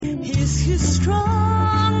he's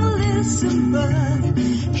strong, listen, bud.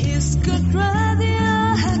 He's got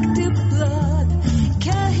radioactive blood.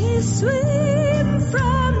 Can he swim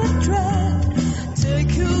from a thread?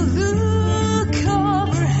 Take a look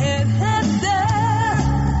overhead, and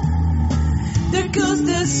there goes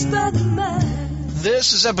the Spider-Man.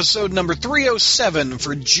 This is episode number 307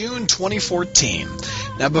 for June 2014.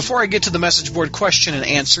 Now, before I get to the message board question and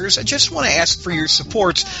answers, I just want to ask for your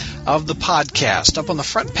support of the podcast. Up on the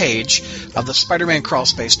front page of the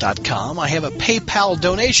SpidermanCrawlspace.com, I have a PayPal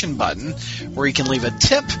donation button where you can leave a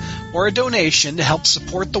tip or a donation to help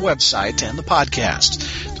support the website and the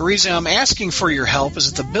podcast. The reason I'm asking for your help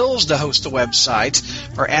is that the bills to host the website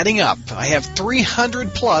are adding up. I have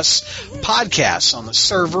 300 plus podcasts on the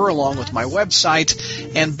server along with my website,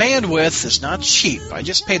 and bandwidth is not cheap. I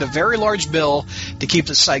just paid a very large bill to keep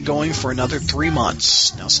the site going for another 3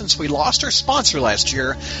 months. Now, since we lost our sponsor last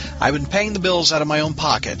year, I've been paying the bills out of my own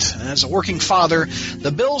pocket. And as a working father,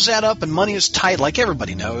 the bills add up and money is tight, like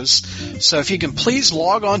everybody knows. So if you can please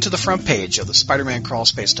log on to the front page of the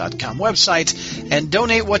SpidermanCrawlspace.com website and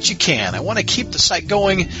donate what you can. I want to keep the site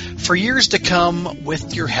going for years to come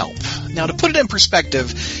with your help. Now, to put it in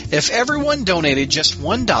perspective, if everyone donated just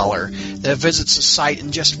 $1 that visits the site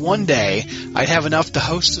in just one day, I'd have enough to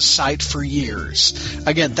host the site for years.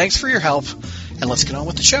 Again, thanks for your help, and let's get on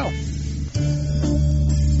with the show.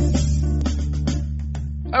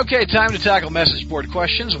 Okay, time to tackle message board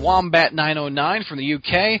questions. Wombat909 from the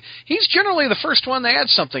UK. He's generally the first one to add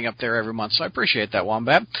something up there every month, so I appreciate that,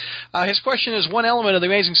 Wombat. His question is, one element of The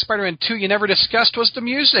Amazing Spider-Man 2 you never discussed was the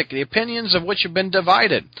music, the opinions of which have been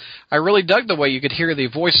divided. I really dug the way you could hear the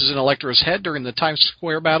voices in Electro's head during the Times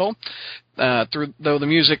Square battle, through the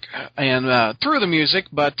music,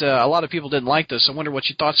 but a lot of people didn't like this. I wonder what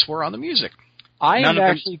your thoughts were on the music. Go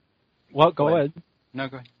ahead. No,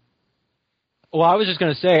 go ahead. Well, I was just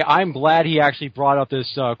going to say, I'm glad he actually brought up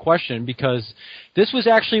this question, because this was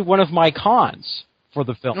actually one of my cons for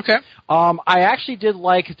the film. Okay. I actually did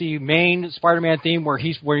like the main Spider-Man theme where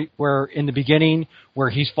where in the beginning where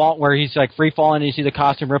he's like free falling and you see the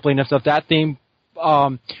costume rippling and stuff. That theme,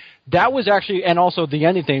 that was actually, and also the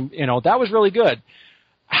ending theme, that was really good.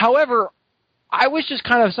 However, I was just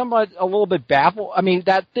kind of somewhat a little bit baffled. I mean,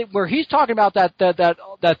 where he's talking about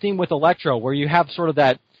that theme with Electro, where you have sort of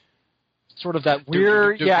that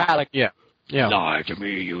weird, lie to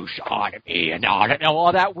me, you saw to me, and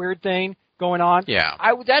all that weird thing going on. Yeah.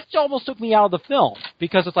 That almost took me out of the film,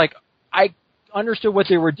 because it's like, I understood what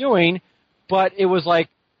they were doing, but it was like,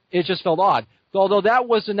 it just felt odd. Although that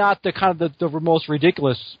was not the kind of the most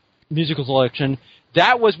ridiculous musical selection.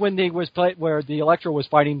 That was when where the Electro was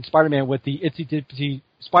fighting Spider-Man with the Itsy Bitsy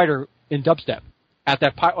Spider in dubstep at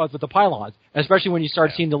with the pylons, especially when you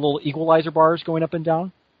start seeing the little equalizer bars going up and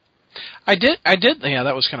down. I did. Yeah,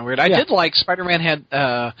 that was kind of weird. I did like Spider-Man had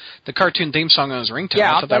the cartoon theme song on his ringtone.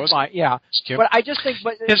 Yeah, that was fine. Yeah, but I just think,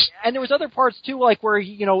 and there was other parts too, like where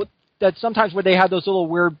that sometimes where they had those little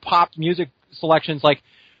weird pop music selections, like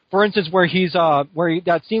for instance where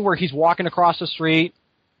that scene where he's walking across the street,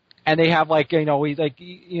 and they have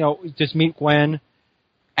just meet Gwen,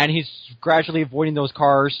 and he's gradually avoiding those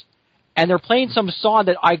cars. And they're playing some song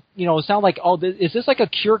that sound like, is this like a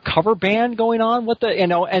Cure cover band going on?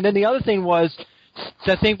 And then the other thing was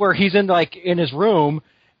the thing where he's in his room,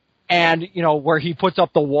 and where he puts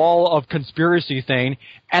up the wall of conspiracy thing,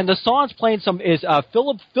 and the song's playing is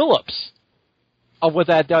Philip Phillips, with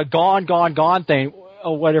that Gone, Gone, Gone thing,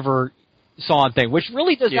 or whatever song thing, which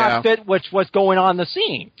really does not fit what's going on in the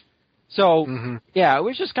scene. So it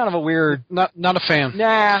was just kind of a weird. Not a fan.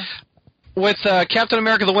 Nah. With Captain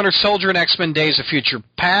America the Winter Soldier and X-Men Days of Future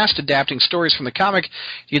Past adapting stories from the comic,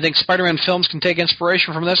 do you think Spider-Man films can take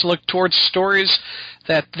inspiration from this and look towards stories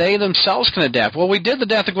that they themselves can adapt? Well, we did the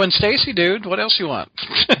death of Gwen Stacy, dude. What else you want?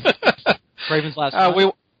 Craven's last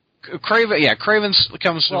fight. Craven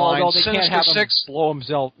comes to mind. Although they Sinister can't have Six.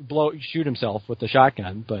 shoot himself with the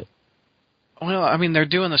shotgun, but. Well, I mean, they're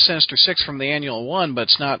doing the Sinister Six from the annual one, but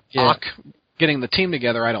it's not Ock getting the team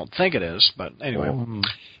together. I don't think it is, but anyway.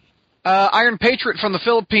 Iron Patriot from the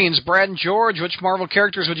Philippines, Brad and George, which Marvel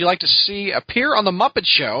characters would you like to see appear on the Muppet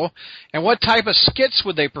Show, and what type of skits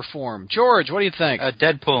would they perform? George, what do you think?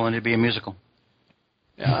 Deadpool, and it'd be a musical.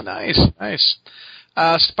 Yeah, nice.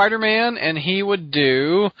 Spider-Man, and he would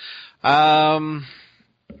do an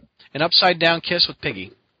upside-down kiss with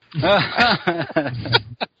Piggy.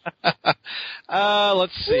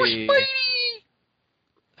 Let's see.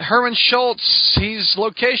 Herman Schultz, his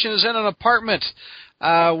location is in an apartment.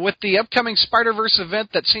 With the upcoming Spider-Verse event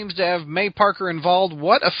that seems to have May Parker involved,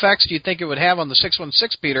 what effects do you think it would have on the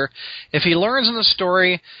 616 Peter if he learns in the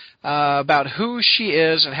story about who she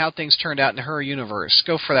is and how things turned out in her universe?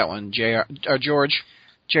 Go for that one, George.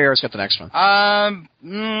 JR's got the next one.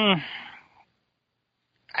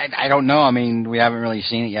 I don't know. I mean, we haven't really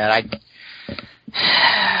seen it yet.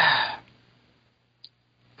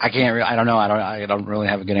 I can't. I don't know. I don't really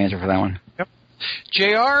have a good answer for that one. Yep.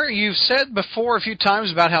 JR, you've said before a few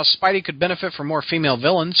times about how Spidey could benefit from more female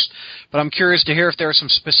villains, but I'm curious to hear if there are some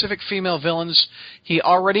specific female villains he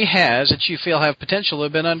already has that you feel have potential to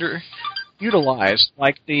have been underutilized,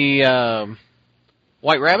 like the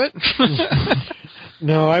White Rabbit.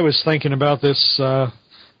 No, I was thinking about this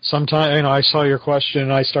sometime. I saw your question,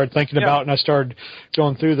 and I started thinking about it, and I started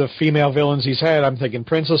going through the female villains he's had. I'm thinking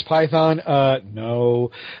Princess Python, no.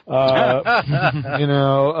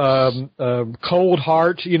 Cold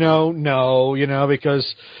Heart, no,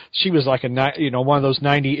 because she was like one of those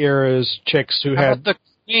 90 eras chicks who had the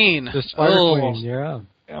Queen, the Spider Queen, yeah.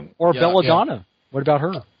 Or Belladonna. What about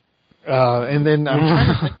her? And then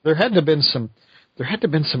there had to have been some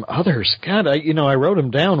others. God, I wrote them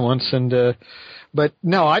down once, and but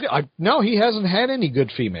no, no, he hasn't had any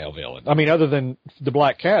good female villain. I mean, other than the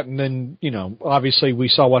Black Cat, and then obviously we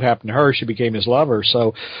saw what happened to her. She became his lover.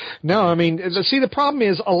 So, no, I mean, see, the problem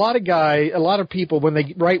is a lot of people when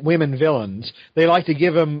they write women villains, they like to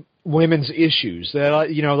give them women's issues. They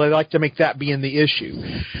like to make that be in the issue.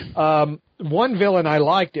 One villain I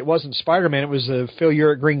liked, it wasn't Spider-Man, it was Phil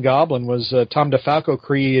Urich Green Goblin, was Tom DeFalco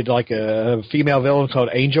created like a female villain called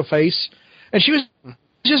Angel Face, and she was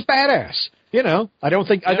just badass. I don't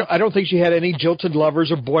think she had any jilted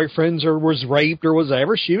lovers or boyfriends or was raped or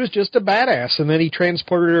whatever. She was just a badass, and then he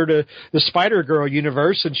transported her to the Spider-Girl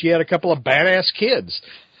universe, and she had a couple of badass kids.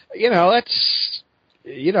 That's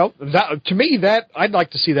that, to me, that I'd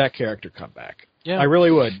like to see that character come back. Yeah, I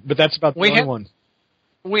really would. But that's about the only one.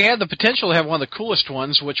 We had the potential to have one of the coolest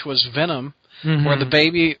ones, which was Venom, where the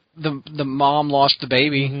baby, the mom lost the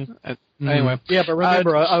baby. Anyway, yeah, but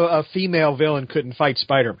remember, a female villain couldn't fight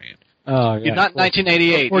Spider-Man. Oh, yeah. Not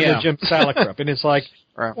 1988. Or Jim Salicrup, and it's like,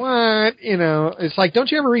 what? It's like, don't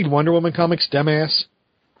you ever read Wonder Woman comics, dumbass?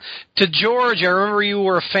 To George, I remember you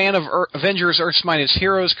were a fan of Avengers Earth's Mightiest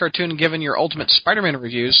Heroes cartoon given your Ultimate Spider-Man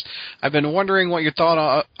reviews. I've been wondering what your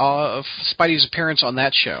thought of Spidey's appearance on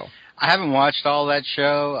that show. I haven't watched all that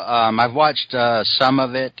show. I've watched some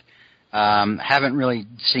of it. Haven't really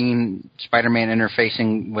seen Spider-Man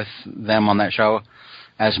interfacing with them on that show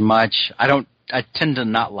as much. I tend to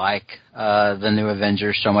not like the New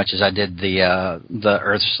Avengers so much as I did the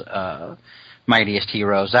Earth's Mightiest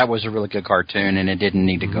Heroes. That was a really good cartoon, and it didn't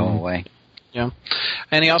need to go away. Yeah,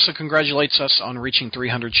 and he also congratulates us on reaching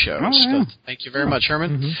 300 shows. So thank you very much,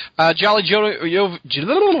 Herman. Jolly Jovial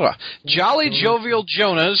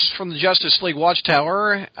Jonas from the Justice League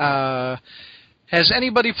Watchtower. Has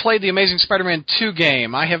anybody played the Amazing Spider-Man 2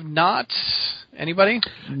 game? I have not. Anybody?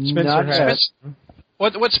 Spencer has.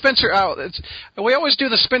 What Spencer? We always do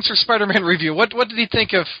the Spencer Spider-Man review. What did he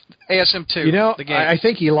think of ASM2? The game? I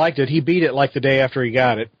think he liked it. He beat it like the day after he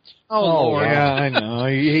got it. Oh Lord! Yeah, I know.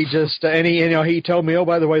 He just he told me,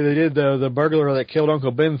 by the way, they did the burglar that killed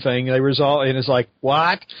Uncle Ben thing. They resolved, and it's like,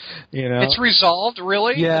 what? It's resolved,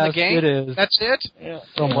 really? Yeah, in the game? It is. That's it. Yeah.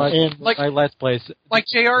 Let's Play. Like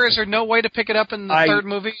JR, is there no way to pick it up in the third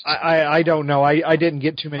movie? I don't know. I didn't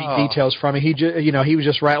get too many details from him. He he was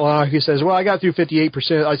just rattling on. He says, well, I got through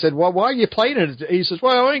 58%. I said, well, why are you playing it? He says,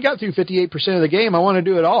 well, I only got through 58% of the game. I want to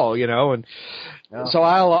do it all, and so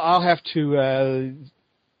I'll have to.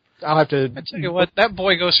 I tell you what, that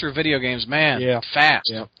boy goes through video games, man,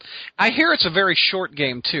 fast. Yeah. I hear it's a very short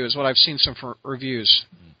game, too, is what I've seen some reviews.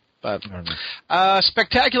 But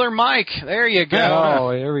Spectacular Mike, there you go.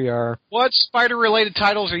 Oh, here we are. What Spider-related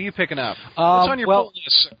titles are you picking up? What's on your pull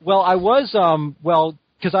list? Well, I was,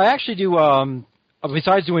 because I actually do,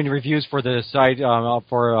 besides doing reviews for the site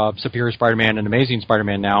for Superior Spider-Man and Amazing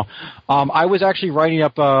Spider-Man now, I was actually writing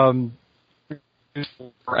up for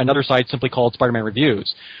another site simply called Spider-Man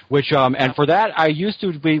Reviews, which and for that I used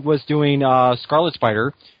to was doing Scarlet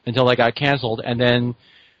Spider until I got canceled, and then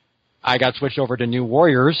I got switched over to New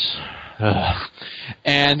Warriors,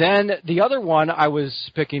 and then the other one I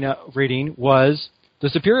was reading was The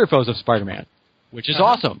Superior Foes of Spider-Man, which is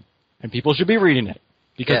awesome, and people should be reading it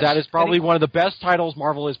because that is probably one of the best titles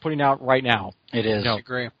Marvel is putting out right now. It is. I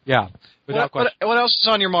agree. Yeah. Without question. What else is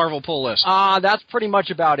on your Marvel pull list? That's pretty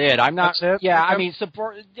much about it. I'm not. That's it? Yeah, Okay. I mean,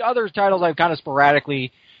 the other titles I've kind of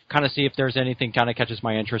sporadically kind of see if there's anything kind of catches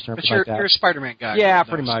my interest or something like that. You're a Spider-Man guy. Yeah,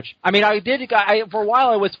 pretty much. I mean, for a while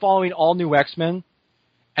I was following all new X-Men,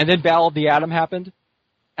 and then Battle of the Atom happened,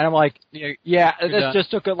 And I'm like, yeah, You're this done. just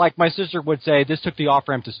took it, like my sister would say, this took the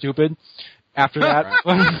off-ramp to stupid after that.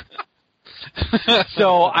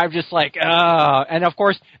 So I'm just like, and of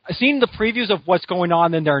course, seeing the previews of what's going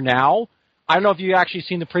on in there now, I don't know if you've actually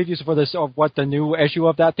seen the previews for this, of what the new issue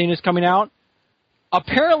of that thing is coming out.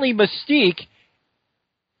 Apparently, Mystique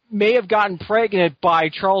may have gotten pregnant by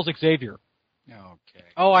Charles Xavier. Okay.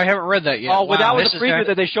 Oh, I haven't read that yet. Oh, well, that was this the is preview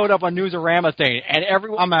that they showed up on Newsarama thing, and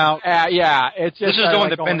everyone. I'm out. Yeah, it's just This is the one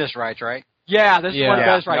like that Bendis writes, right? Yeah, this is what it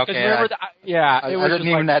does, right? 'Cause Okay, remember, I it was didn't just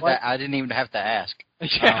even like, have what? to, I didn't even have to ask.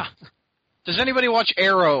 Yeah. Does anybody watch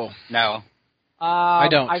Arrow? No. I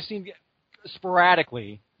don't. I've seen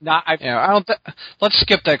sporadically. Not. I don't. Let's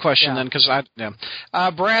skip that question Yeah. then, because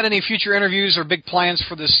Brad, any future interviews or big plans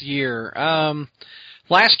for this year?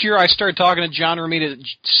 Last year I started talking to John Romita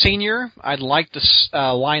Sr. I'd like to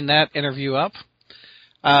line that interview up.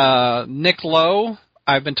 Nick Lowe,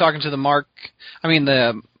 I've been talking to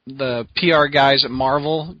the PR guys at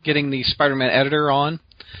Marvel, getting the Spider-Man editor on.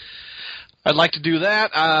 I'd like to do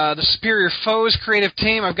that. The Superior Foes creative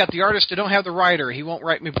team, I've got the artist, I don't have the writer. He won't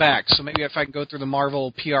write me back, so maybe if I can go through the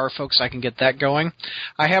Marvel PR folks, I can get that going.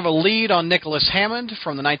 I have a lead on Nicholas Hammond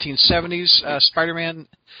from the 1970s Spider-Man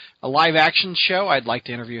live-action show. I'd like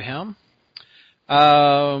to interview him.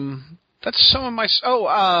 That's some of my...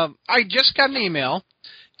 I just got an email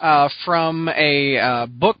from a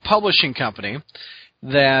book publishing company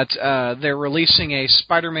that they're releasing a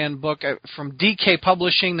Spider-Man book from DK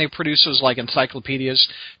Publishing. They produce those like encyclopedias.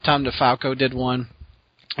 Tom DeFalco did one.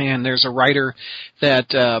 And there's a writer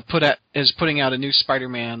that is putting out a new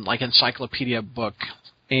Spider-Man like encyclopedia book.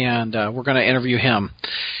 And we're going to interview him.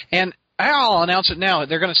 And I'll announce it now.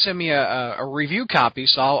 They're going to send me a review copy,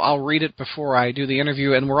 so I'll read it before I do the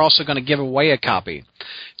interview. And we're also going to give away a copy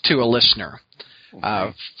to a listener.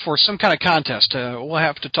 For some kind of contest. We'll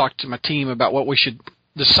have to talk to my team about what we should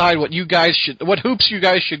decide, what hoops you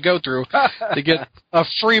guys should go through to get a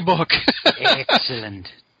free book. Excellent.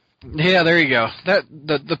 Yeah, there you go.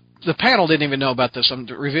 The panel didn't even know about this. I'm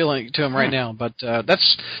revealing it to them right now. But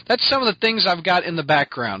that's some of the things I've got in the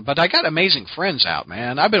background. But I got Amazing Friends out,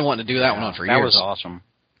 man. I've been wanting to do that one on for years. That was awesome.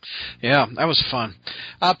 Yeah, that was fun.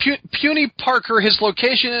 Puny Parker, his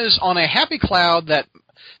location is on a happy cloud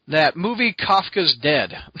that movie Kafka's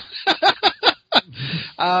Dead.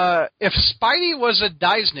 If Spidey was a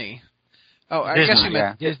Disney, I guess he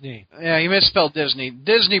meant Disney. Yeah, he misspelled Disney.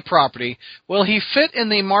 Disney property. Will he fit in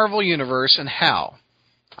the Marvel universe, and how?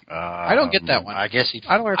 I don't get that one. I guess he'd.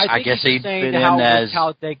 I guess he's he'd saying fit in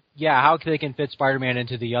how they can fit Spider-Man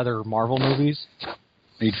into the other Marvel movies.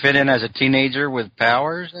 He'd fit in as a teenager with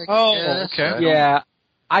powers. I guess. Okay. Yeah,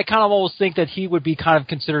 I kind of always think that he would be kind of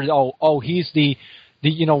considered. He's the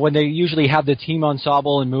when they usually have the team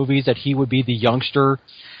ensemble in movies, that he would be the youngster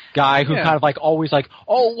guy who kind of like always like,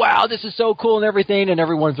 oh wow, this is so cool and everything, and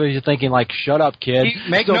everyone's thinking like, shut up, kid.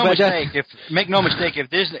 Make no mistake.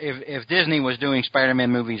 If Disney was doing Spider-Man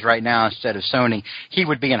movies right now instead of Sony, he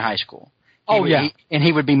would be in high school. And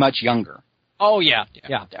he would be much younger. Oh yeah.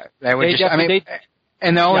 That would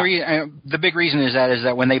And the only the big reason is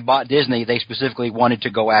that when they bought Disney, they specifically wanted to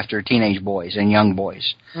go after teenage boys and young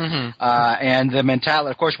boys. Mm-hmm. And the mentality,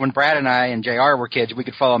 of course, when Brad and I and JR were kids, we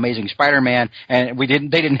could follow Amazing Spider-Man, and they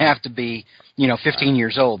didn't have to be 15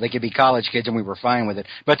 years old. They could be college kids, and we were fine with it.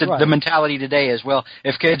 But the mentality today is, well,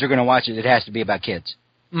 if kids are going to watch it, it has to be about kids.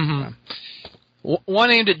 Mm-hmm. One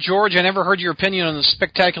aimed at George. I never heard your opinion on the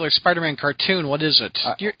Spectacular Spider-Man cartoon. What is it?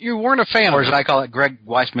 You weren't a fan or of it. Or as I call it, Greg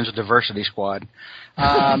Weisman's Diversity Squad.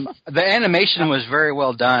 The animation was very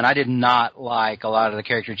well done. I did not like a lot of the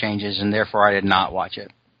character changes, and therefore I did not watch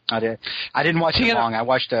it. I didn't watch it long. I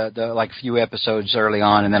watched the few episodes early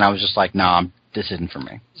on, and then I was just like, no, this isn't for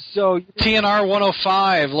me. So TNR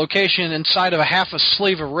 105, location inside of a half a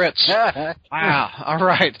sleeve of Ritz. Wow. All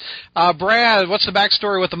right. Brad, what's the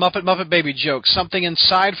backstory with the Muppet Baby joke? Something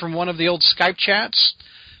inside from one of the old Skype chats?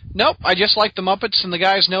 Nope. I just like the Muppets, and the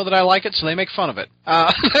guys know that I like it, so they make fun of it.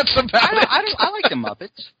 That's about it. I like the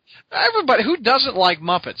Muppets. Everybody, who doesn't like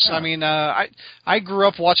Muppets? I mean, I grew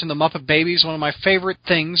up watching the Muppet Babies. One of my favorite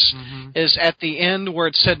things is at the end where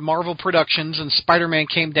it said Marvel Productions and Spider-Man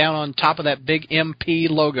came down on top of that big MP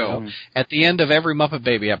logo at the end of every Muppet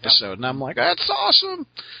Baby episode. And I'm like, that's awesome.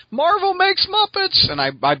 Marvel makes Muppets. And I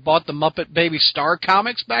bought the Muppet Baby Star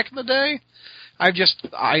comics back in the day.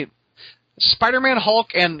 Spider-Man, Hulk,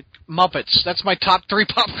 and Muppets. That's my top 3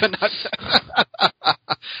 popcorn nuts.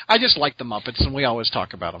 I just like the Muppets, and we always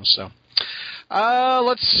talk about them. So,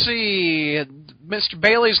 let's see. Mr.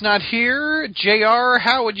 Bailey's not here. JR,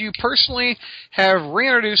 how would you personally have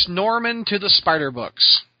reintroduced Norman to the Spider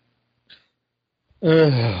books?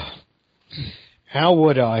 How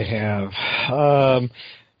would I have?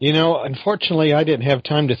 Unfortunately, I didn't have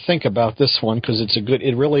time to think about this one because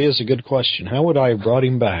it really is a good question. How would I have brought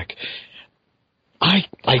him back? I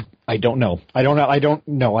don't know. I don't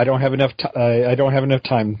know. I don't have enough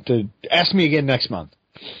time to ask me again next month.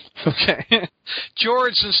 Okay.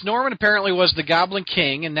 George, since Norman apparently was the Goblin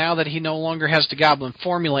King, and now that he no longer has the Goblin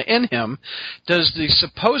formula in him, does the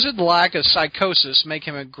supposed lack of psychosis make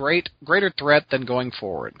him a greater threat than going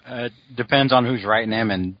forward? Depends on who's writing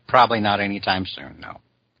him, and probably not anytime soon, no.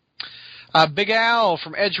 Big Al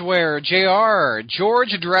from Edgeware, JR.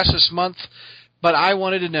 George addressed this month, but I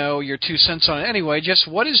wanted to know your 2 cents on it anyway. Just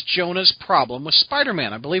what is Jonah's problem with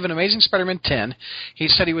Spider-Man? I believe in Amazing Spider-Man 10, he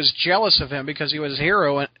said he was jealous of him because he was a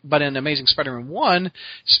hero, but in Amazing Spider-Man 1,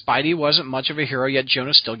 Spidey wasn't much of a hero, yet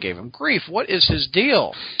Jonah still gave him grief. What is his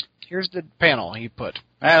deal? Here's the panel he put.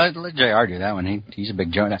 Let JR do that one. He's a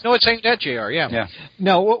big Jonah. No, it's aimed at JR, yeah.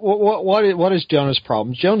 No, what is Jonah's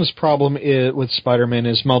problem? Jonah's problem with Spider-Man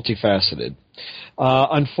is multifaceted.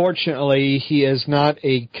 Unfortunately, he is not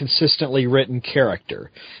a consistently written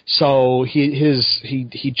character. So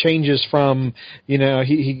he changes from,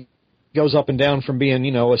 he goes up and down from being,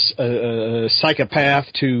 a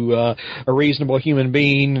psychopath to a reasonable human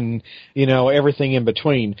being and, everything in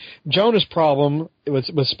between. Jonah's problem with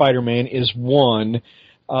Spider-Man is one,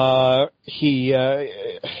 he's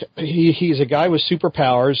a guy with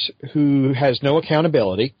superpowers who has no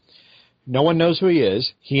accountability. No one knows who he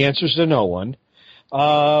is. He answers to no one.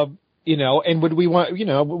 And would we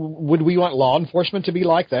want law enforcement to be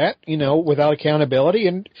like that, without accountability?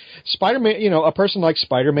 And Spider-Man, a person like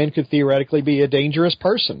Spider-Man could theoretically be a dangerous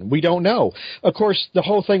person. We don't know. Of course, the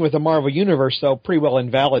whole thing with the Marvel Universe, though, pretty well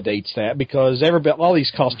invalidates that because all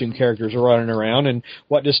these costume characters are running around, and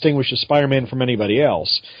what distinguishes Spider-Man from anybody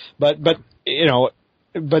else? But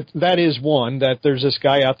that is one, that there's this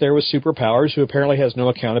guy out there with superpowers who apparently has no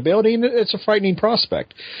accountability, and it's a frightening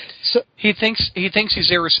prospect. So he thinks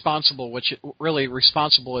he's irresponsible, which really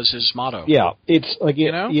responsible is his motto. Yeah, it's like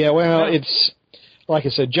it's like I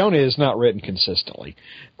said, Jonah is not written consistently.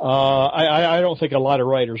 I don't think a lot of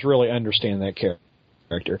writers really understand that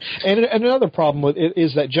character. And another problem with it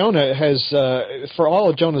is that Jonah has, for all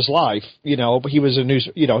of Jonah's life, he was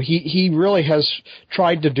he really has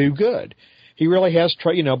tried to do good. He really has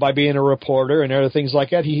tried, by being a reporter and other things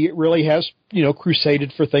like that. He really has,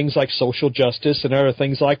 crusaded for things like social justice and other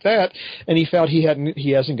things like that. And he felt he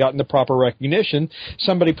hasn't gotten the proper recognition.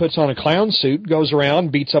 Somebody puts on a clown suit, goes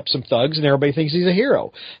around, beats up some thugs, and everybody thinks he's a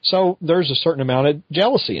hero. So there's a certain amount of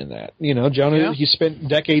jealousy in that. Jonah, he spent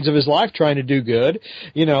decades of his life trying to do good,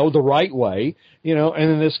 the right way. And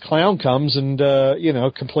then this clown comes and,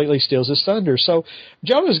 completely steals his thunder. So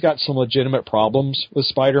Jonah's got some legitimate problems with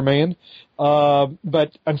Spider-Man. But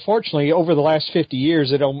unfortunately, over the last 50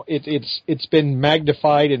 years, it's been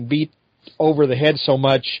magnified and beat over the head so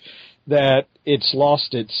much that it's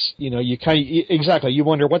lost its, you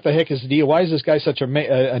wonder what the heck is the deal? Why is this guy such a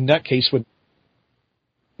nutcase with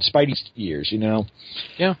Spidey's years,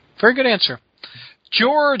 Yeah, very good answer.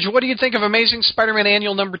 George, what do you think of Amazing Spider-Man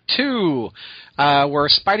Annual number 2, where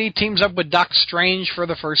Spidey teams up with Doc Strange for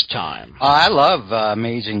the first time? I love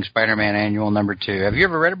Amazing Spider-Man Annual number 2. Have you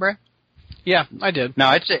ever read it, Brad? Yeah, I did. No,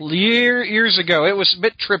 it's years ago. It was a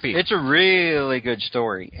bit trippy. It's a really good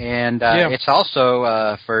story, and it's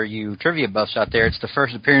also for you trivia buffs out there. It's the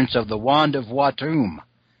first appearance of the Wand of Watum.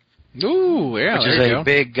 Ooh, yeah, which is a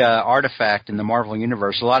big artifact in the Marvel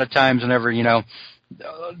Universe. A lot of times, whenever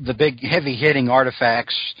the big heavy-hitting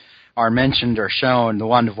artifacts are mentioned or shown, the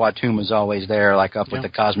Wand of Watum is always there, like up with the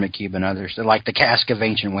Cosmic Cube and others, like the Cask of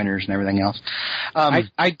Ancient Winters and everything else.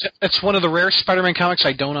 It's one of the rare Spider-Man comics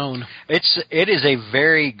I don't own. It is a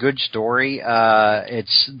very good story.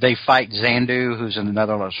 They fight Xandu, who's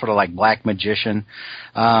another sort of like black magician,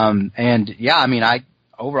 and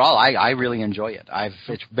overall I really enjoy it.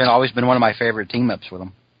 It's always been one of my favorite team-ups with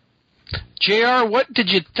them. JR, what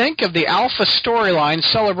did you think of the Alpha storyline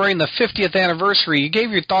celebrating the 50th anniversary? You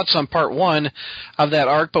gave your thoughts on part 1 of that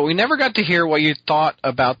arc, but we never got to hear what you thought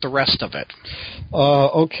about the rest of it.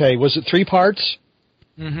 Okay. Was it 3 parts?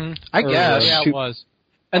 Mm-hmm. I guess. Yeah, it was.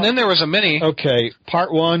 And then there was a mini. Okay.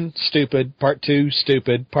 Part 1, stupid. Part 2,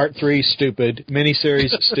 stupid. Part 3, stupid. Miniseries,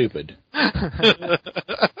 stupid.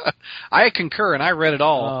 I concur, and I read it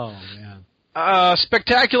all. Oh, man.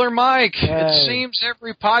 Spectacular Mike. Yay. It seems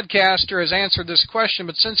every podcaster has answered this question,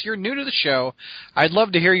 but since you're new to the show, I'd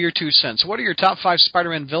love to hear your 2 cents. What are your top 5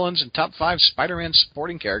 Spider-Man villains and top 5 Spider-Man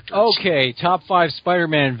supporting characters? Okay, top 5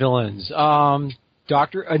 Spider-Man villains.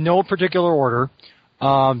 No particular order.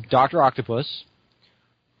 Dr. Octopus,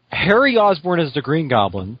 Harry Osborn as the Green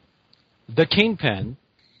Goblin, the Kingpin,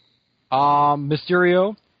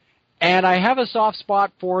 Mysterio, and I have a soft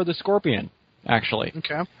spot for the Scorpion, actually.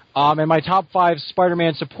 Okay. And my top 5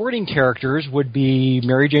 Spider-Man supporting characters would be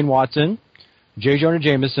Mary Jane Watson, J. Jonah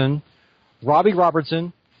Jameson, Robbie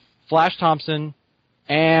Robertson, Flash Thompson,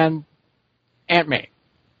 and Aunt May.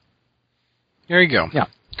 There you go. Yeah.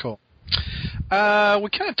 Cool. We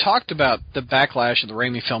kind of talked about the backlash of the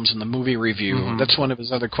Raimi films in the movie review. Mm-hmm. That's one of his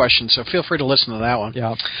other questions, so feel free to listen to that one.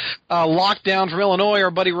 Yeah. Lockdown from Illinois,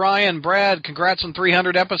 our buddy Ryan. Brad, congrats on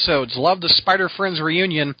 300 episodes. Love the Spider-Friends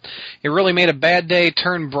reunion. It really made a bad day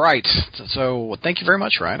turn bright. So thank you very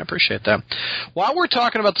much, Ryan. I appreciate that. While we're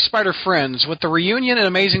talking about the Spider-Friends, with the reunion and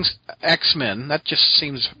Amazing X-Men, that just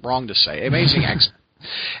seems wrong to say, Amazing X-Men,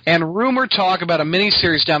 and rumor talk about a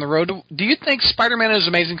miniseries down the road, do you think Spider-Man and His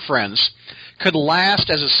Amazing Friends could last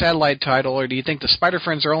as a satellite title, or do you think the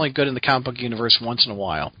Spider-Friends are only good in the comic book universe once in a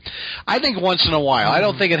while? I think once in a while. I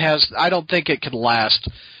don't think it could last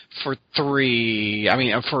for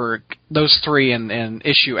for those 3 in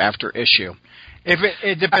issue after issue.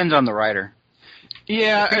 It depends on the writer.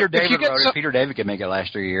 Yeah, Peter David wrote it. Peter David could make it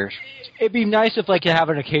last 3 years. It'd be nice if you have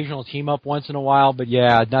an occasional team up once in a while, but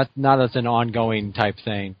yeah, not as an ongoing type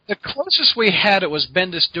thing. The closest we had it was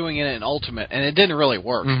Bendis doing it in Ultimate, and it didn't really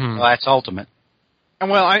work. Mm-hmm. Well, that's Ultimate.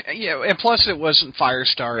 And and plus it wasn't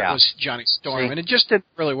Firestar, it was Johnny Storm, and it just didn't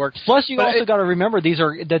really work. Plus, you also got to remember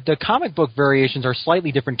that the comic book variations are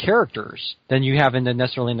slightly different characters than you have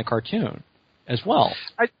necessarily in the cartoon, as well.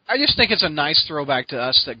 I just think it's a nice throwback to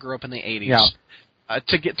us that grew up in the 80s. Yeah.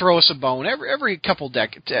 To throw us a bone every couple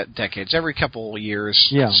decades, every couple years.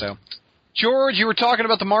 Yeah. So, George, you were talking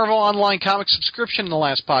about the Marvel Online Comic subscription in the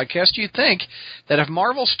last podcast. Do you think that if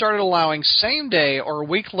Marvel started allowing same-day or a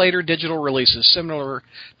week later digital releases, similar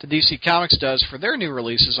to DC Comics does for their new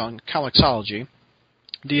releases on Comixology,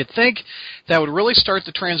 do you think that would really start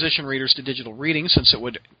to transition readers to digital reading, since it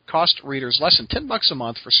would cost readers less than $10 a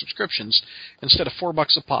month for subscriptions instead of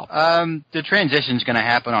 $4 a pop? The transition's going to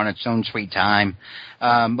happen on its own sweet time.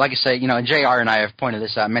 Like I say, JR and I have pointed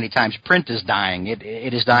this out many times. Print is dying.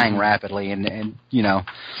 It is dying rapidly, and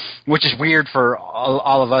which is weird for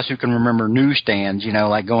all of us who can remember newsstands.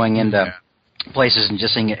 Like going into places and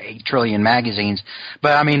just seeing 8 trillion magazines.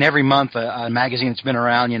 But every month a magazine that's been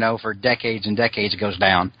around, for decades and decades goes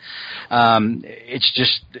down. It's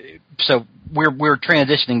just so we're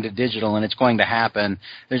transitioning to digital, and it's going to happen.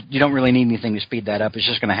 You don't really need anything to speed that up. It's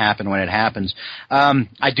just going to happen when it happens.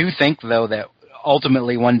 I do think though that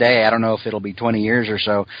ultimately one day, I don't know if it'll be 20 years or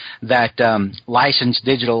so, that licensed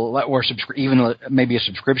digital or even maybe a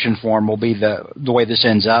subscription form will be the way this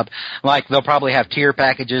ends up. Like they'll probably have tier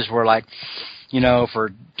packages where for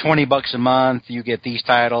 $20 a month you get these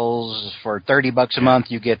titles, for $30 a month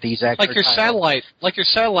you get these extra like your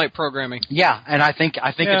satellite programming. Yeah, and I think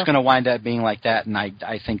it's going to wind up being like that, and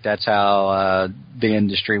I think that's how the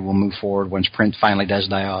industry will move forward once print finally does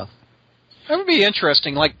die off. That would be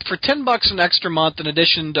interesting. Like for $10 an extra month, in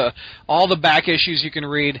addition to all the back issues you can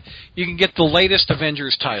read, you can get the latest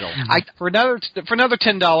Avengers title. For another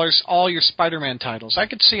 $10, all your Spider-Man titles. I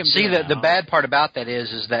could see them. See, the bad part about that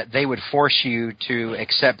is that they would force you to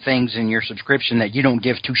accept things in your subscription that you don't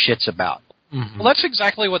give 2 shits about. Mm-hmm. Well, that's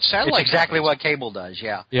exactly what satellite. It's exactly what cable does.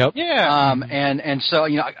 Yeah. Yep. Yeah. And so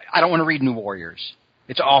I don't want to read New Warriors.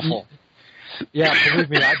 It's awful. Yeah, believe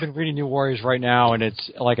me, I've been reading New Warriors right now, and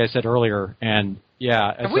it's like I said earlier, and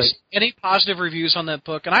yeah. Have we seen any positive reviews on that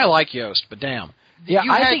book? And I like Yost, but damn. Yeah,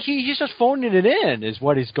 I think he's just phoning it in, is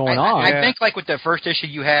what is going on. I think, like, with the first issue,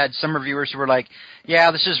 you had some reviewers who were like,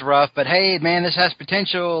 yeah, this is rough, but hey, man, this has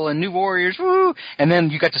potential, and New Warriors, woo! And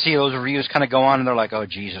then you got to see those reviews kind of go on, and they're like, oh,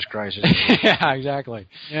 Jesus Christ. Yeah, exactly.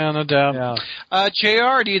 Yeah, no doubt. Yeah.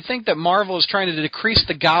 JR, do you think that Marvel is trying to decrease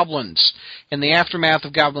the goblins in the aftermath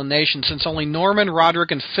of Goblin Nation, since only Norman,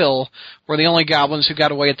 Roderick, and Phil were the only goblins who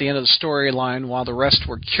got away at the end of the storyline, while the rest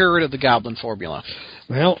were cured of the goblin formula?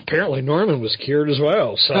 Well, apparently Norman was cured as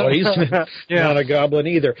well, so he's not a goblin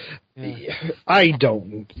either. Yeah. I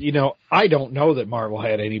don't know that Marvel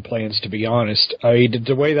had any plans, to be honest.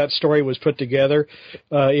 The way that story was put together,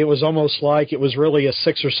 it was almost like it was really a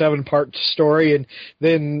 6 or 7 part story, and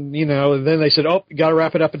then they said, "Oh, you got to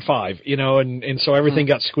wrap it up in 5," and so everything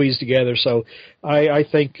got squeezed together. So I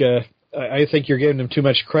think you're giving them too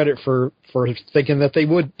much credit for thinking that they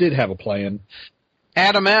did have a plan.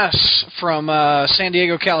 Adam S. from San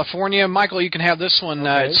Diego, California. Michael, you can have this one.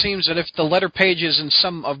 Okay. It seems that if the letter pages in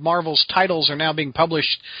some of Marvel's titles are now being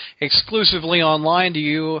published exclusively online,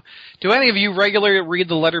 do any of you regularly read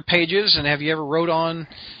the letter pages, and have you ever wrote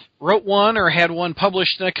one or had one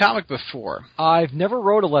published in a comic before? I've never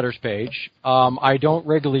wrote a letters page. I don't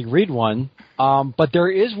regularly read one, but there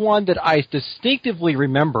is one that I distinctively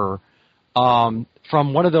remember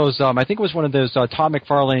from one of those. I think it was one of those Todd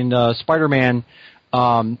McFarlane Spider-Man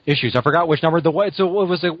issues. I forgot which number. It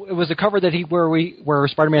was a cover that where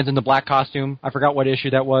Spider-Man's in the black costume. I forgot what issue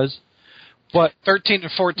that was. But 13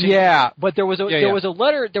 and 14. Yeah, but there was a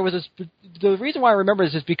letter. The reason why I remember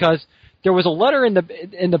this is because there was a letter in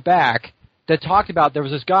the back that talked about, there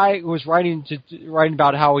was this guy who was writing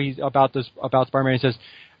about how about Spider-Man. He says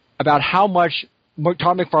about how much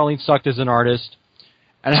Todd McFarlane sucked as an artist,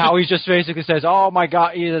 and how he just basically says, "Oh my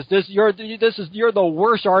God, you're the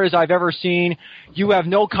worst artist I've ever seen. You have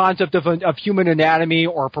no concept of human anatomy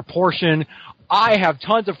or proportion. I have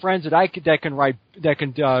tons of friends that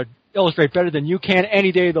can illustrate better than you can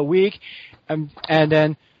any day of the week." And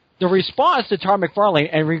then the response to Todd McFarlane,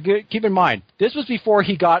 and keep in mind, this was before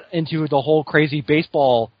he got into the whole crazy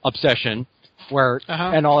baseball obsession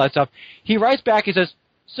and all that stuff. He writes back, he says,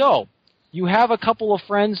 "So, you have a couple of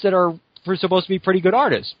friends that are supposed to be pretty good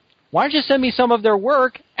artists. Why don't you send me some of their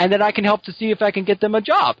work, and then I can help to see if I can get them a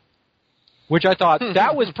job?" Which I thought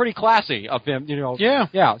that was pretty classy of him, Yeah.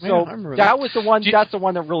 So that was the one. That's the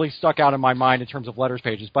one that really stuck out in my mind in terms of letters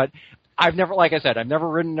pages. But I've never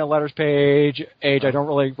written a letters page. I don't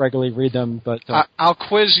really regularly read them. But I'll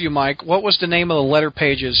quiz you, Mike. What was the name of the letter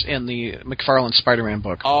pages in the McFarlane Spider-Man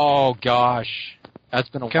book? Oh gosh, that's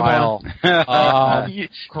been a while. You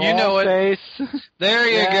know it. There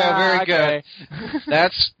you go. Very good.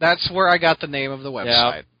 That's where I got the name of the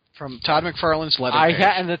website. Yep. From Todd McFarlane's letter page.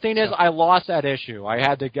 And the thing is, I lost that issue. I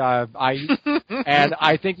had to and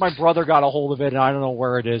I think my brother got a hold of it, and I don't know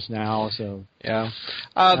where it is now. So yeah.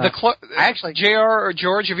 Actually, Jr. or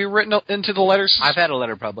George, have you written into the letters? I've had a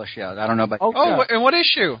letter published. Yeah, I don't know about. And what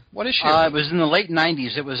issue? What issue? It was in the late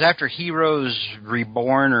 '90s. It was after Heroes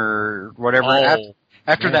Reborn or whatever.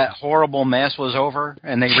 After that horrible mess was over,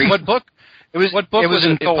 and they what book? It was. What book it was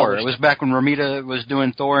in Thor. Published? It was back when Romita was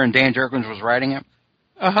doing Thor and Dan Jurgens was writing it.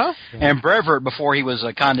 And Brevoort, before he was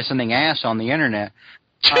a condescending ass on the internet,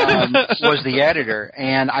 was the editor.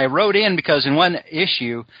 And I wrote in because in one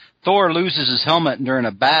issue, Thor loses his helmet during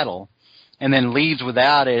a battle, and then leaves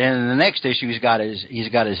without it. And in the next issue, he's got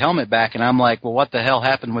his helmet back. And I'm like, well, what the hell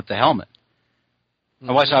happened with the helmet?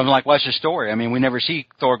 I'm like, what's the story? I mean, we never see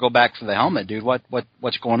Thor go back for the helmet, dude.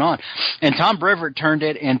 What's going on? And Tom Brevoort turned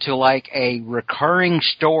it into like a recurring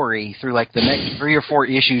story through like the next 3 or 4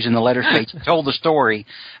 issues in the letters page. He told the story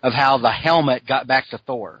of how the helmet got back to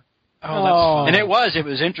Thor. Oh, that's fun. And it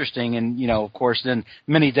was interesting. And, of course, then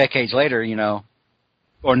many decades later,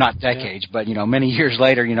 or not decades, but, many years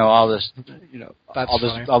later, all this,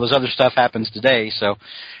 all this other stuff happens today. So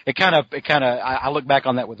it kind of, I look back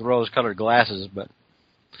on that with rose-colored glasses, but.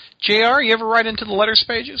 JR, you ever write into the letters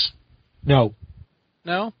pages? No.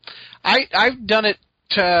 No? I've done it,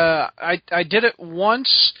 I did it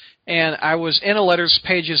once, and I was in a letters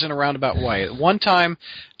pages in a roundabout way. One time,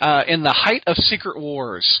 in the height of Secret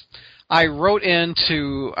Wars, I wrote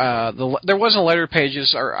into, there wasn't letter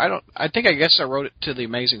pages, or I guess I wrote it to the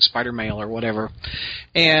Amazing Spider-Mail or whatever,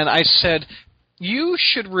 and I said, you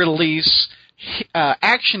should release,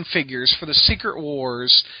 action figures for the Secret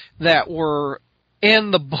Wars that were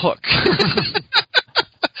in the book.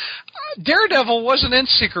 Daredevil wasn't in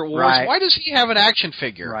Secret Wars. Right. Why does he have an action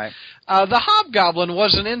figure? Right. The Hobgoblin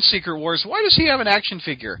wasn't in Secret Wars. Why does he have an action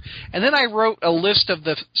figure? And then I wrote a list of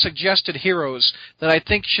the suggested heroes that I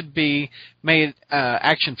think should be made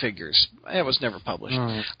action figures. It was never published.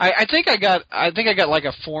 Right. I think I got like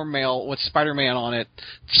a form mail with Spider-Man on it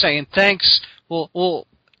saying thanks. We'll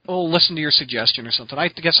listen to your suggestion or something. I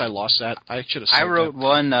guess I lost that. I should have. I wrote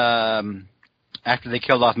one. After they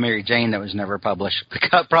killed off Mary Jane, that was never published,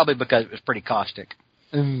 probably because it was pretty caustic.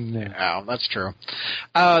 Oh, that's true.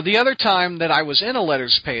 The other time that I was in a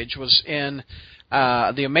letters page was in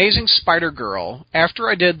The Amazing Spider-Girl. After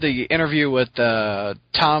I did the interview with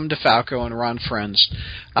Tom DeFalco and Ron Friends,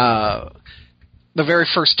 the very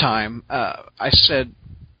first time, I said,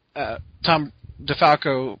 Tom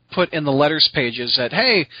DeFalco put in the letters pages that,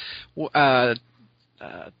 hey,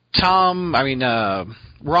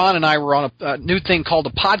 Ron and I were on a new thing called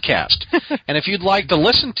a podcast. And if you'd like to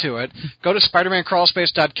listen to it, go to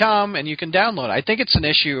SpidermanCrawlspace.com and you can download it. I think it's an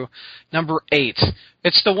issue number 8.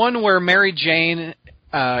 It's the one where Mary Jane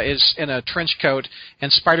is in a trench coat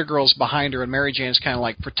and Spider-Girl's behind her and Mary Jane's kind of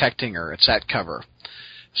like protecting her. It's that cover.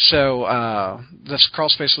 So this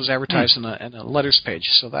Crawlspace was advertised in a letters page.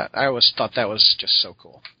 So that I always thought that was just so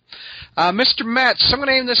cool. Mr. Metz, I'm going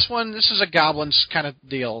to name this one. This is a Goblins kind of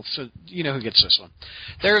deal, so you know who gets this one.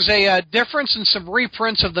 There's a difference in some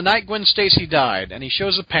reprints of The Night Gwen Stacy Died, and he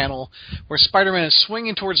shows a panel where Spider-Man is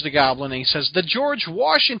swinging towards the Goblin, and he says, "The George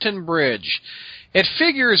Washington Bridge." It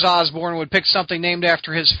figures Osborn would pick something named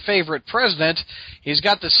after his favorite president. He's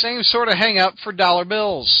got the same sort of hang-up for dollar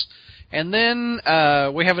bills. And then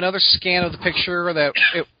we have another scan of the picture that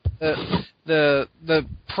the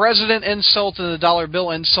president insult and the dollar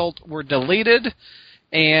bill insult were deleted.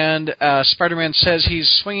 And Spider-Man says he's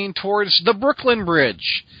swinging towards the Brooklyn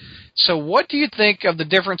Bridge. So what do you think of the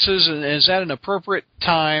differences, and is that an appropriate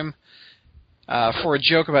time for a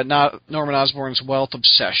joke about Norman Osborn's wealth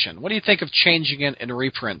obsession? What do you think of changing it in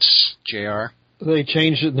reprints, JR? They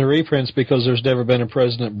changed it in the reprints because there's never been a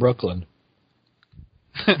President Brooklyn.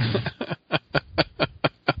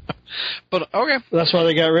 But okay, that's why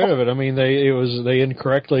they got rid of it. I mean, they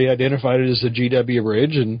incorrectly identified it as the GW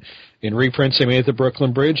Bridge, and in reprints they made it the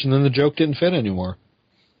Brooklyn Bridge, and then the joke didn't fit anymore.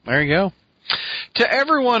 There you go. To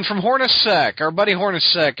everyone from Hornacek, our buddy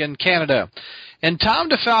Hornacek in Canada, and Tom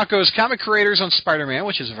DeFalco's Comic Creators on Spider-Man,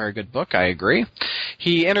 which is a very good book, I agree.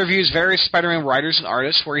 He interviews various Spider-Man writers and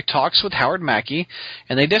artists where he talks with Howard Mackie,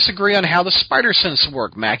 and they disagree on how the spider sense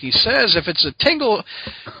work. Mackie says if it's a tingle,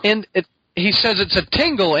 he says it's a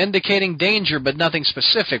tingle indicating danger but nothing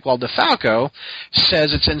specific, while DeFalco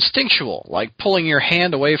says it's instinctual, like pulling your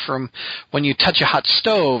hand away from when you touch a hot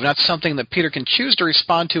stove, not something that Peter can choose to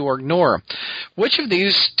respond to or ignore. Which of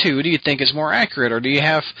these two do you think is more accurate, or do you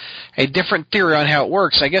have a different theory on how it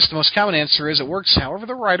works? I guess the most common answer is it works however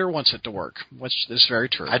the writer wants it to work, which is very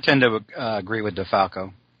true. I tend to agree with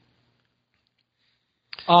DeFalco.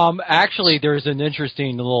 Actually, there's an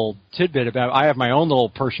interesting little tidbit about. I have my own little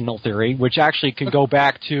personal theory, which actually can go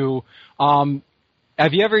back to.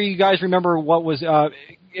 Have you guys remember what was?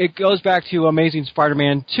 It goes back to Amazing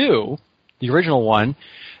Spider-Man 2, the original one.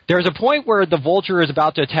 There's a point where the Vulture is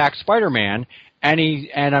about to attack Spider-Man, and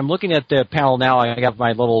I'm looking at the panel now. I have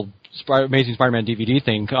my little Amazing Spider-Man DVD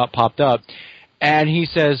thing popped up, and he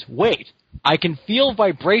says, "Wait, I can feel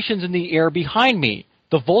vibrations in the air behind me.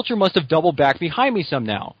 The Vulture must have doubled back behind me some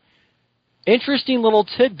now." Interesting little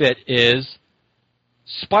tidbit is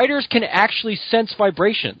spiders can actually sense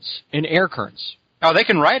vibrations in air currents. Oh, they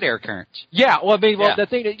can ride air currents. Yeah, well, the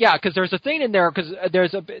thing, because there's a thing in there, because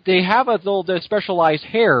they have a little specialized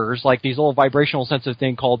hairs, like these little vibrational sensitive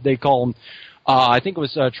thing they call them, I think it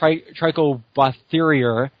was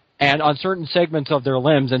trichobatheria, and on certain segments of their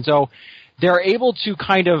limbs, and so they're able to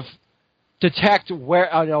kind of detect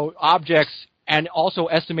where objects and also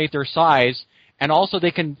estimate their size, and also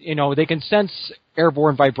they can sense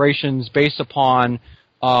airborne vibrations based upon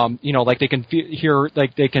like they can hear,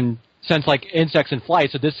 like they can sense like insects in flight.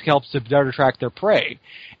 So this helps to better track their prey.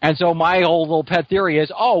 And so my whole little pet theory is,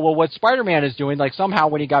 what Spider-Man is doing, like somehow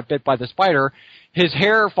when he got bit by the spider, his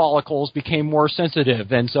hair follicles became more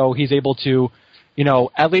sensitive, and so he's able to,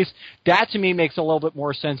 at least that to me makes a little bit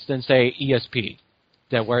more sense than say ESP,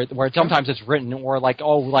 that where sometimes it's written,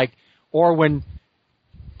 or when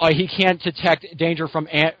he can't detect danger from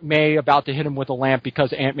Aunt May about to hit him with a lamp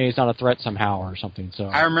because Aunt May is not a threat somehow or something. So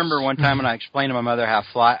I remember one time when I explained to my mother how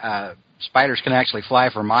spiders can actually fly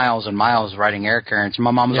for miles and miles riding air currents.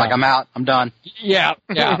 My mom was like, "I'm out. I'm done." Yeah.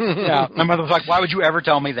 My mother was like, "Why would you ever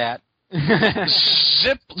tell me that?"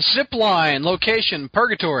 Zip line location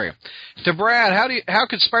Purgatory. To Brad, how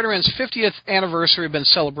could Spider-Man's 50th anniversary have been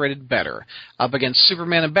celebrated better? Up against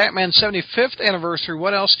Superman and Batman's 75th anniversary,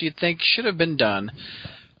 what else do you think should have been done?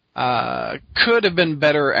 Could have been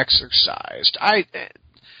better exercised.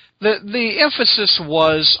 The emphasis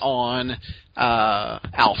was on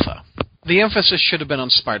Alpha. The emphasis should have been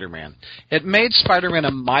on Spider-Man. It made Spider-Man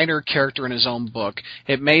a minor character in his own book.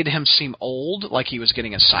 It made him seem old, like he was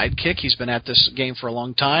getting a sidekick. He's been at this game for a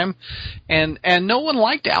long time. And no one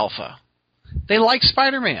liked Alpha. They liked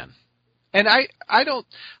Spider-Man. And I don't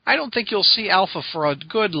think you'll see Alpha for a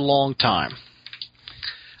good long time.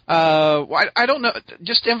 I don't know.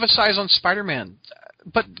 Just emphasize on Spider-Man.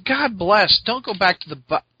 But God bless, don't go back to the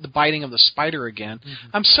biting of the spider again.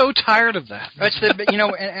 Mm-hmm. I'm so tired of that. It's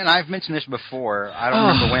and I've mentioned this before. I don't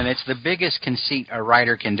remember when. It's the biggest conceit a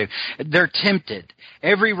writer can do. They're tempted.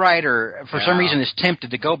 Every writer, for some reason, is tempted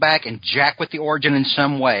to go back and jack with the origin in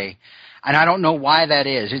some way, and I don't know why that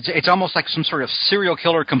is. It's almost like some sort of serial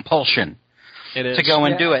killer compulsion. It is. To go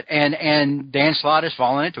and do it, and Dan Slott has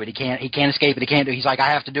fallen into it. He can't escape it. He's like, I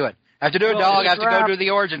have to do it. I have to do it, dog. I have to go do the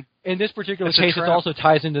origin. In this particular case, it also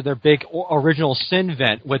ties into their big original sin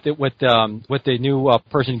vent with the new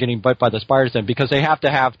person getting bit by the spiders, then, because they have to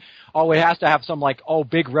have it has to have some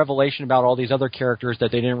big revelation about all these other characters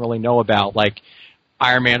that they didn't really know about, like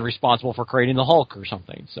Iron Man responsible for creating the Hulk or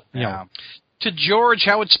something. So, To George,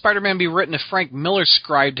 how would Spider-Man be written if Frank Miller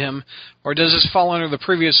scribed him, or does this fall under the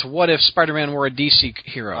previous "What if Spider-Man were a DC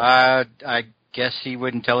hero"? I guess he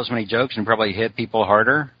wouldn't tell as many jokes and probably hit people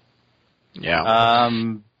harder. Yeah.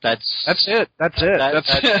 That's it.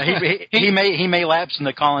 He may lapse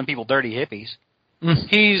into calling people dirty hippies.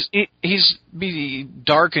 He's be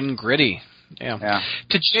dark and gritty. Yeah.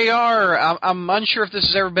 To JR, I'm unsure if this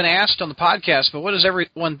has ever been asked on the podcast, but what does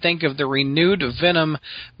everyone think of the renewed Venom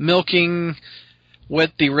milking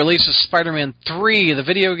with the release of Spider-Man 3? The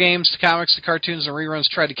video games, the comics, the cartoons, and reruns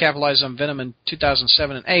tried to capitalize on Venom in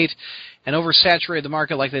 2007 and 2008 and oversaturated the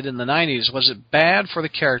market like they did in the 90s. Was it bad for the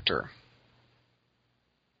character?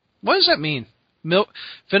 What does that mean?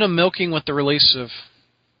 Venom milking with the release of...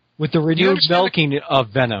 With the renewed milking of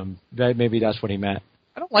Venom. Maybe that's what he meant.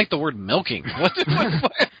 I don't like the word milking. What?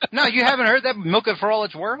 No, you haven't heard that? Milk it for all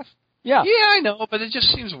it's worth? Yeah. Yeah, I know, but it just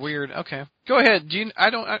seems weird. Okay. Go ahead. I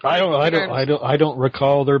don't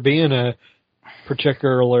recall there being a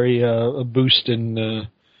particularly a boost in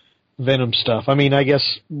Venom stuff. I mean, I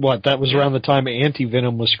guess that was around the time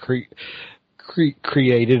Anti-Venom was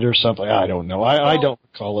created or something. I don't know. I don't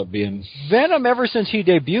recall it being Venom. Ever since he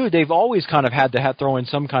debuted, they've always kind of had to throw in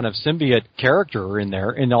some kind of symbiote character in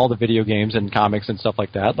there in all the video games and comics and stuff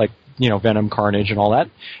like that, like Venom, Carnage, and all that.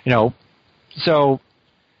 So.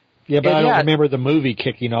 Yeah, but I don't remember the movie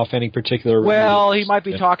kicking off any particular... Well, he might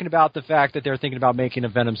be talking about the fact that they're thinking about making a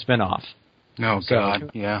Venom spinoff. Oh,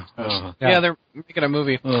 God. Yeah. Yeah, they're making a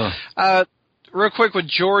movie. Real quick with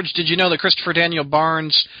George, did you know that Christopher Daniel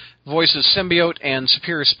Barnes voices Symbiote and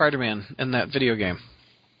Superior Spider-Man in that video game?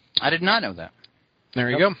 I did not know that. There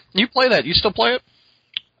you go. You play that. You still play it?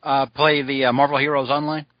 Play the Marvel Heroes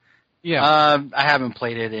Online? Yeah. I haven't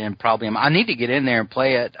played it in probably... I need to get in there and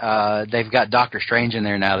play it. They've got Doctor Strange in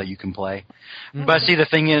there now that you can play. Mm-hmm. But see, the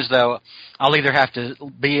thing is, though, I'll either have to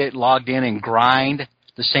be logged in and grind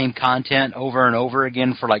the same content over and over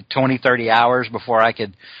again for like 20, 30 hours before I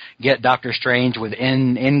could get Doctor Strange with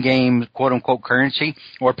in-game quote-unquote currency,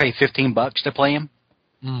 or pay $15 to play him.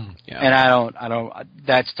 Yeah. And I don't,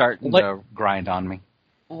 that's starting to grind on me.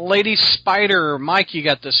 Lady Spider, Mike, you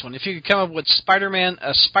got this one. If you could come up with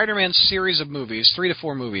a Spider-Man series of movies, 3 to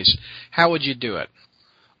 4 movies, how would you do it?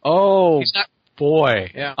 Oh,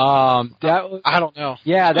 boy. Yeah. I don't know.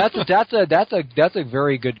 Yeah, that's a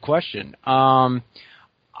very good question.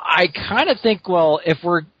 I kind of think, if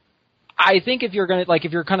you're going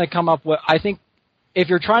to come up with, I think if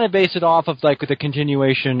you're trying to base it off of the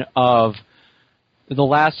continuation of the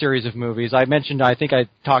last series of movies, I think I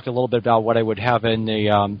talked a little bit about what I would have in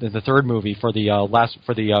the third movie for the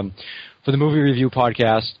movie review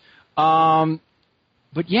podcast.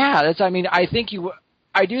 But yeah,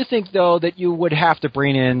 I do think though that you would have to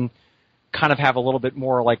bring in, kind of have a little bit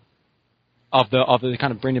more bring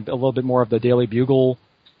in a little bit more of the Daily Bugle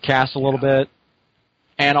cast a little bit,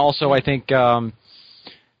 and also I think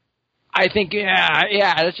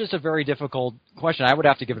it's just a very difficult question. I would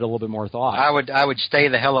have to give it a little bit more thought. I would stay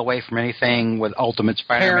the hell away from anything with Ultimate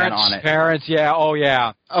Spider-Man on it. Parents, yeah, oh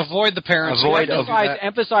yeah. Avoid the parents.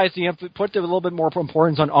 Emphasize put a little bit more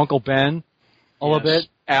importance on Uncle Ben a little bit.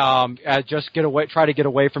 Just try to get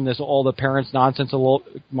away from all the parents nonsense,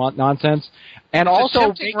 nonsense. And it's also a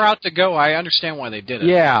tempting route to go. I understand why they did it.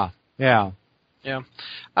 Yeah. Yeah.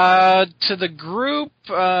 To the group,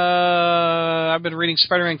 I've been reading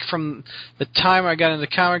Spider-Man from the time I got into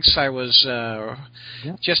comics. I was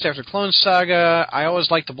just after Clone Saga. I always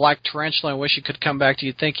liked the Black Tarantula. I wish he could come back. Do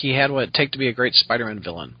you think he had what it take to be a great Spider-Man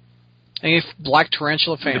villain? Any Black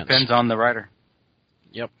Tarantula fans? It depends on the writer.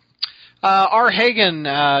 Yep. R. Hagen,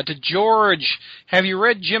 to George, have you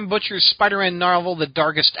read Jim Butcher's Spider-Man novel, The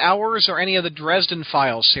Darkest Hours, or any of the Dresden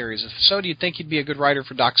Files series? If so, do you think he'd be a good writer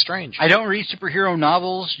for Doc Strange? I don't read superhero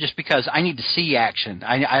novels just because I need to see action.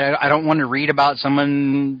 I don't want to read about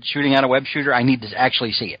someone shooting out a web shooter. I need to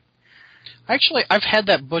actually see it. Actually, I've had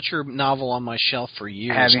that Butcher novel on my shelf for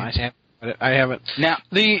years. Have you? I haven't. Now,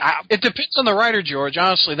 it depends on the writer, George,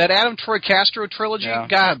 honestly. That Adam Troy Castro trilogy,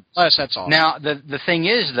 God bless, that's all. Now, the thing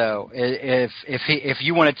is, though, if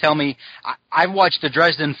you want to tell me, I watched the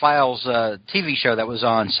Dresden Files TV show that was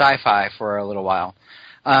on Sci-Fi for a little while,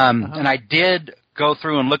 and I did go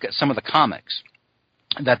through and look at some of the comics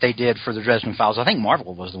that they did for the Dresden Files. I think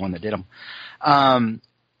Marvel was the one that did them.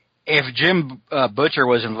 If Jim Butcher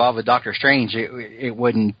was involved with Doctor Strange, it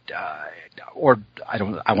wouldn't... or I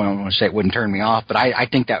don't want to say it wouldn't turn me off, but I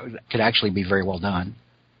think that could actually be very well done.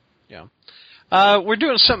 Yeah. We're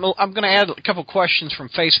doing something. I'm going to add a couple questions from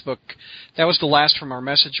Facebook. That was the last from our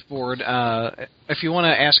message board. If you want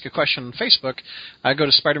to ask a question on Facebook, go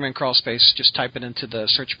to Spider-Man Crawlspace. Just type it into the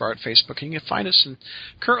search bar at Facebook, and you can find us. And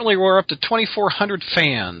currently, we're up to 2,400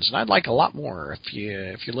 fans, and I'd like a lot more if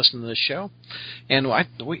you listen to this show. And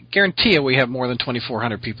we guarantee you, we have more than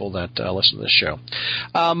 2,400 people that listen to this show.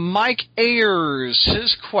 Mike Ayers,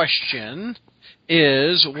 his question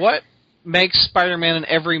is, what makes Spider-Man an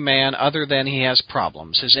everyman other than he has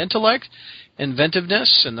problems? His intellect,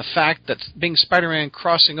 inventiveness, and the fact that being Spider-Man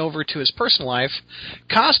crossing over to his personal life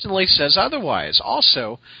constantly says otherwise.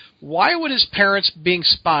 Also, why would his parents being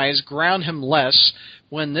spies ground him less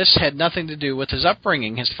when this had nothing to do with his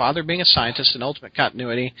upbringing? His father being a scientist in Ultimate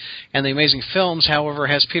Continuity and the Amazing Films, however,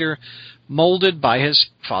 has Peter molded by his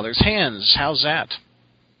father's hands. How's that?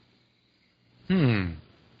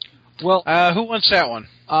 Well, who wants that one?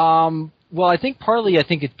 Well, I think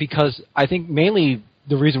it's because I think mainly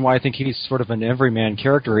the reason why I think he's sort of an everyman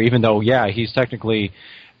character, even though, yeah, he's technically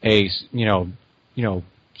a,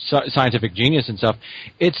 scientific genius and stuff.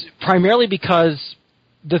 It's primarily because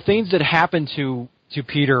the things that happen to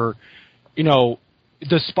Peter,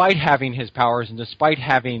 despite having his powers and despite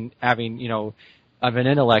having of an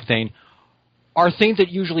intellect thing, are things that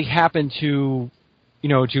usually happen to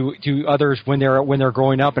others when they're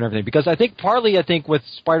growing up and everything. Because I think with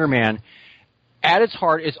Spider-Man, at its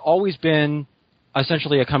heart, it's always been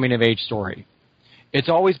essentially a coming-of-age story. It's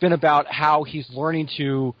always been about how he's learning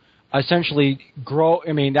to essentially grow.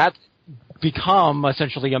 I mean, become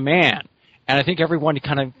essentially a man. And I think everyone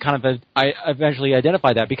kind of eventually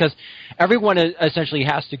identify that, because everyone essentially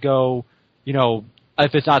has to go,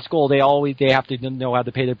 if it's not school, they have to know how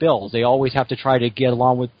to pay their bills. They always have to try to get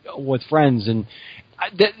along with friends and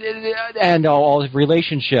all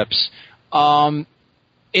relationships.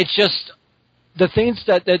 It's just the things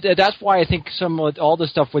that's why I think all the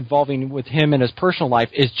stuff involving with him and his personal life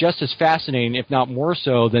is just as fascinating, if not more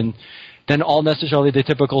so, than all necessarily the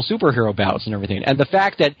typical superhero bouts and everything. And the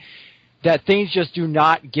fact that things just do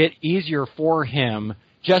not get easier for him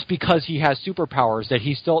just because he has superpowers,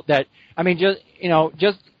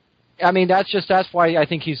 that's why I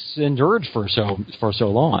think he's endured for so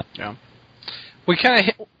long. Yeah. We kind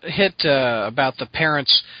of hit about the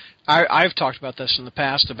parents. I've talked about this in the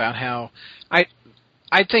past about how I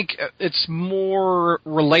think it's more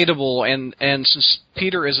relatable, and since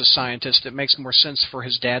Peter is a scientist, it makes more sense for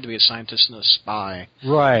his dad to be a scientist than a spy.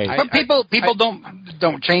 Right. But people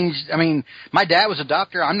don't change. I mean, my dad was a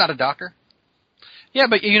doctor. I'm not a doctor. Yeah,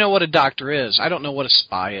 but you know what a doctor is. I don't know what a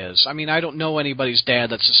spy is. I mean, I don't know anybody's dad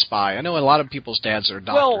that's a spy. I know a lot of people's dads are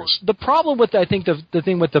doctors. Well, the problem with, I think, the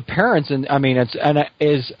thing with the parents,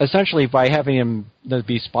 is essentially by having them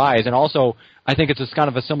be spies, and also I think it's kind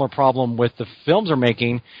of a similar problem with the films they're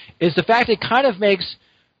making, is the fact it kind of makes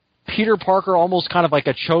Peter Parker almost kind of like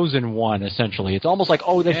a chosen one, essentially. It's almost like,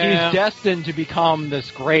 he's destined to become this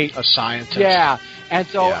great... a scientist. Yeah, and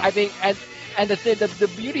so I think... And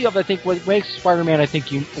the beauty of, I think, what makes Spider-Man, I think,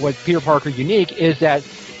 what Peter Parker unique is that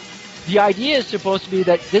the idea is supposed to be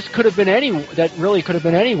that this could have been anyone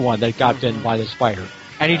that got bitten by the spider,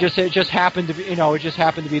 and it just happened to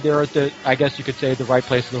be there at the, I guess you could say, the right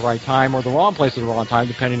place at the right time, or the wrong place at the wrong time,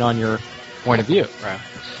 depending on your point of view. Right.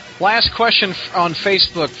 Last question on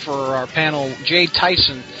Facebook for our panel. Jay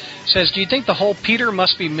Tyson says, do you think the whole Peter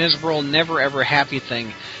must be miserable, never ever happy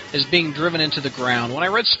thing is being driven into the ground? When I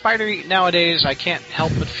read Spidey nowadays, I can't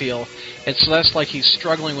help but feel it's less like he's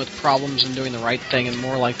struggling with problems and doing the right thing, and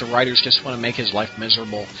more like the writers just want to make his life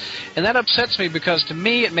miserable. And that upsets me, because to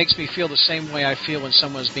me it makes me feel the same way I feel when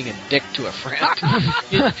someone's being a dick to a friend.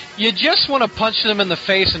 You just want to punch them in the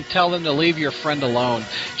face and tell them to leave your friend alone.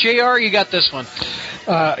 JR, you got this one.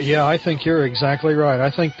 Yeah, I think you're exactly right.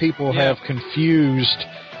 I think people have confused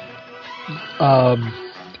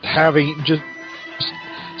having just...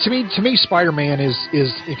 To me, Spider-Man is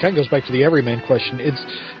it kind of goes back to the everyman question.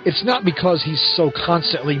 It's not because he's so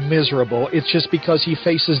constantly miserable. It's just because he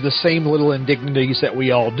faces the same little indignities that we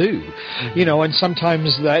all do, And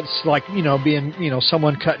sometimes that's like being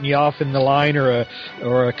someone cutting you off in the line, or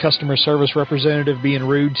a customer service representative being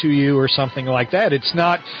rude to you, or something like that. It's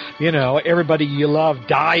not everybody you love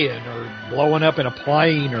dying, or blowing up in a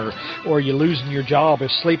plane, or you losing your job, or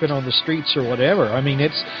sleeping on the streets, or whatever. I mean,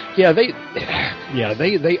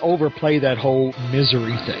 they overplay that whole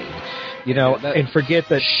misery thing, and forget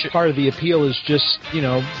that part of the appeal is just,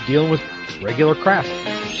 dealing with regular crap.